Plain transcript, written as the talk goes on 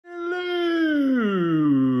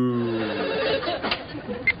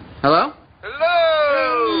Hello?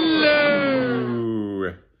 Hello!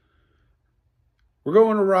 We're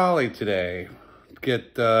going to Raleigh today to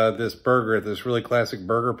get this burger at this really classic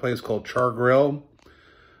burger place called Char-Grill.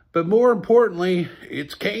 But more importantly,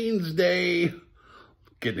 it's Cane's Day.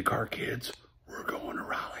 Get in the car, kids. We're going to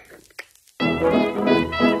Raleigh.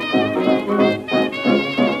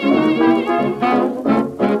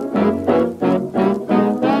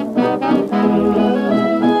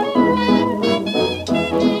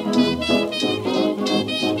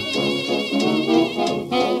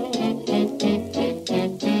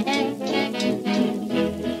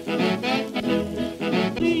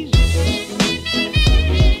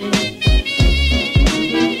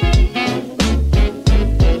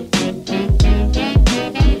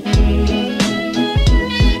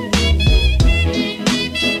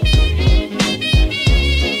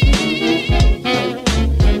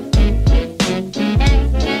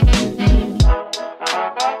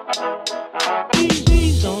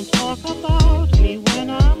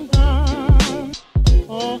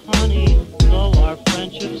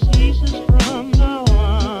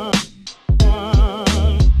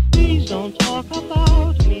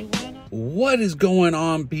 What is going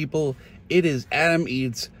on, people? It is Adam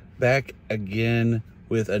Eats back again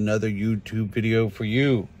with another YouTube video for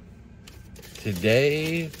you.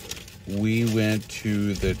 Today we went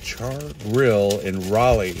to the Char-Grill in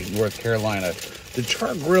Raleigh, North Carolina. The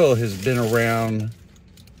Char-Grill has been around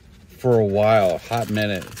for a while, a hot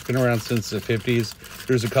minute. It's been around since the 50s.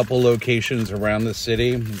 There's a couple locations around the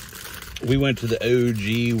city. We went to the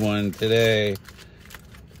OG one today.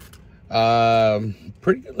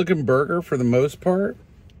 Pretty good looking burger for the most part.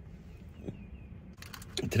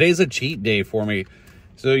 Today's a cheat day for me.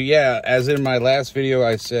 So yeah, as in my last video,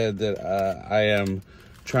 I said that I am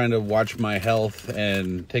trying to watch my health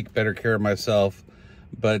and take better care of myself,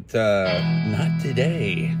 but not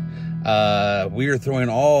today. We are throwing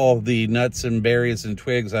all the nuts and berries and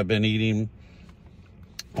twigs I've been eating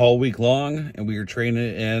all week long, and we are trading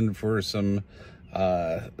it in for some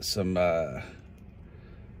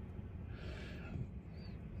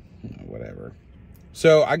whatever.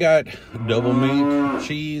 So I got double meat,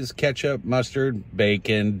 cheese, ketchup, mustard,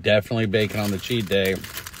 bacon. Definitely bacon on the cheat day.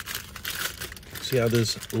 See how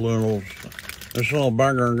this little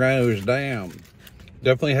burger goes down.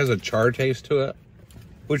 Definitely has a char taste to it,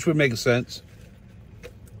 which would make sense.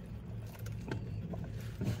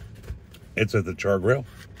 It's at the Char-Grill.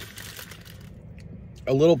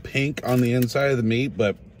 A little pink on the inside of the meat,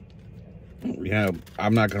 but you know,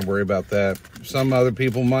 I'm not going to worry about that. Some other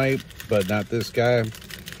people might, but not this guy.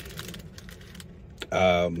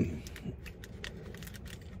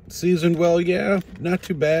 Seasoned well, yeah, not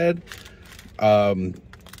too bad. The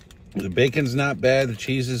bacon's not bad. The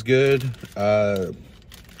cheese is good. Bun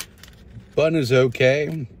is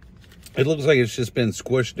okay. It looks like it's just been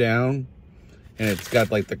squished down, and it's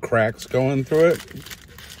got like the cracks going through it.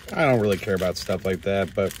 I don't really care about stuff like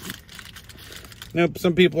that, but nope,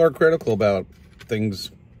 some people are critical about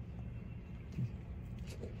things.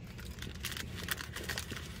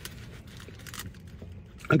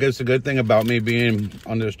 I guess the good thing about me being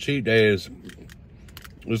on this cheat day is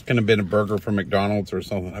this could have been a burger from McDonald's or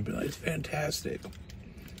something. I'd be like, it's fantastic.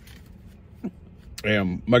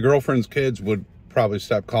 And my girlfriend's kids would probably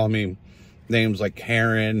stop calling me names like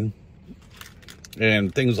Karen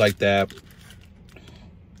and things like that.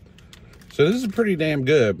 So this is pretty damn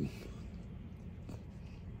good.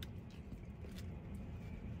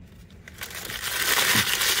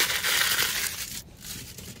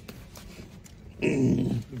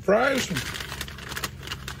 Fries.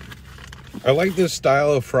 I like this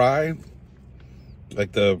style of fry,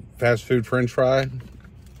 like the fast food French fry.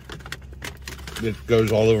 It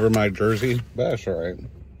goes all over my jersey, but that's all right.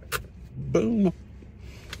 Boom.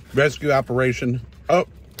 Rescue operation. Oh,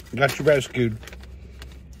 got you rescued.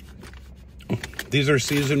 These are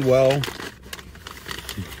seasoned well.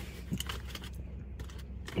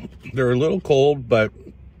 They're a little cold, but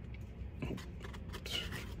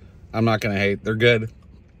I'm not going to hate. They're good.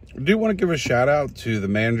 I do want to give a shout out to the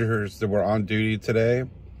managers that were on duty today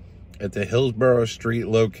at the Hillsborough Street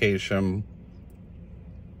location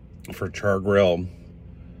for Char-Grill.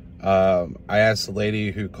 I asked the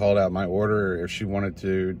lady who called out my order if she wanted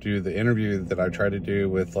to do the interview that I tried to do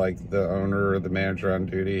with like the owner or the manager on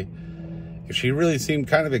duty. She really seemed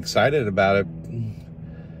kind of excited about it.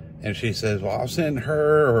 And she says, well, I'll send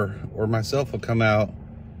her or myself will come out.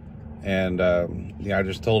 And yeah, I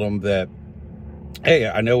just told them that, hey,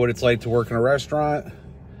 I know what it's like to work in a restaurant.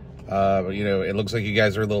 You know, it looks like you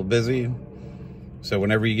guys are a little busy. So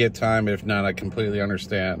whenever you get time, if not, I completely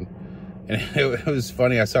understand. And it was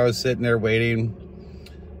funny. I was sitting there waiting,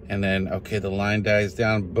 And then, okay, the line dies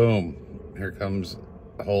down. Boom. Here comes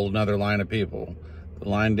a whole another line of people. The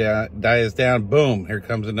line dies down. Boom. Here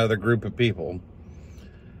comes another group of people.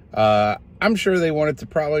 I'm sure they wanted to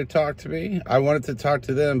probably talk to me. I wanted to talk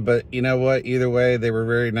to them, but you know what? Either way, they were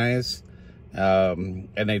very nice. And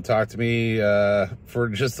they talked to me for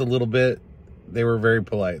just a little bit. They were very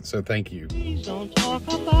polite, so thank you. Please don't talk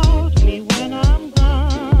about me when I'm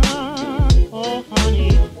gone. Oh,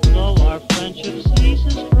 honey, though our friendship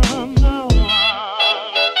ceases from now on.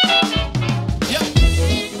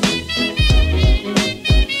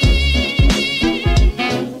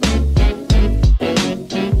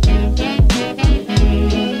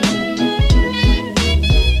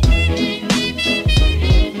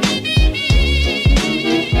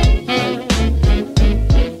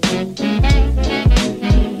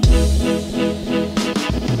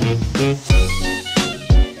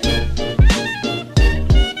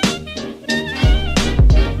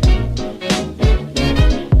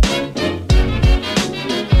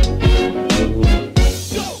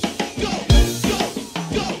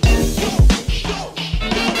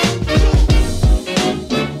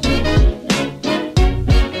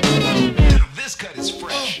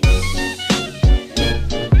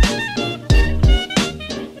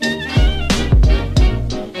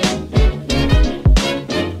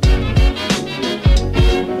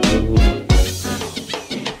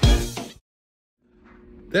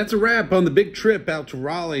 That's a wrap on the big trip out to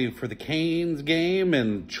Raleigh for the Canes game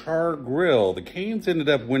and Char-Grill. The Canes ended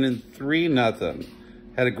up winning 3-0.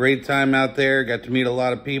 Had a great time out there. Got to meet a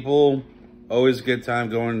lot of people. Always a good time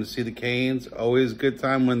going to see the Canes. Always a good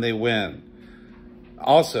time when they win.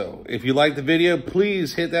 Also, if you like the video,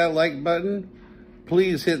 please hit that like button.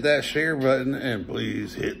 Please hit that share button. And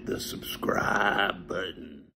please hit the subscribe button.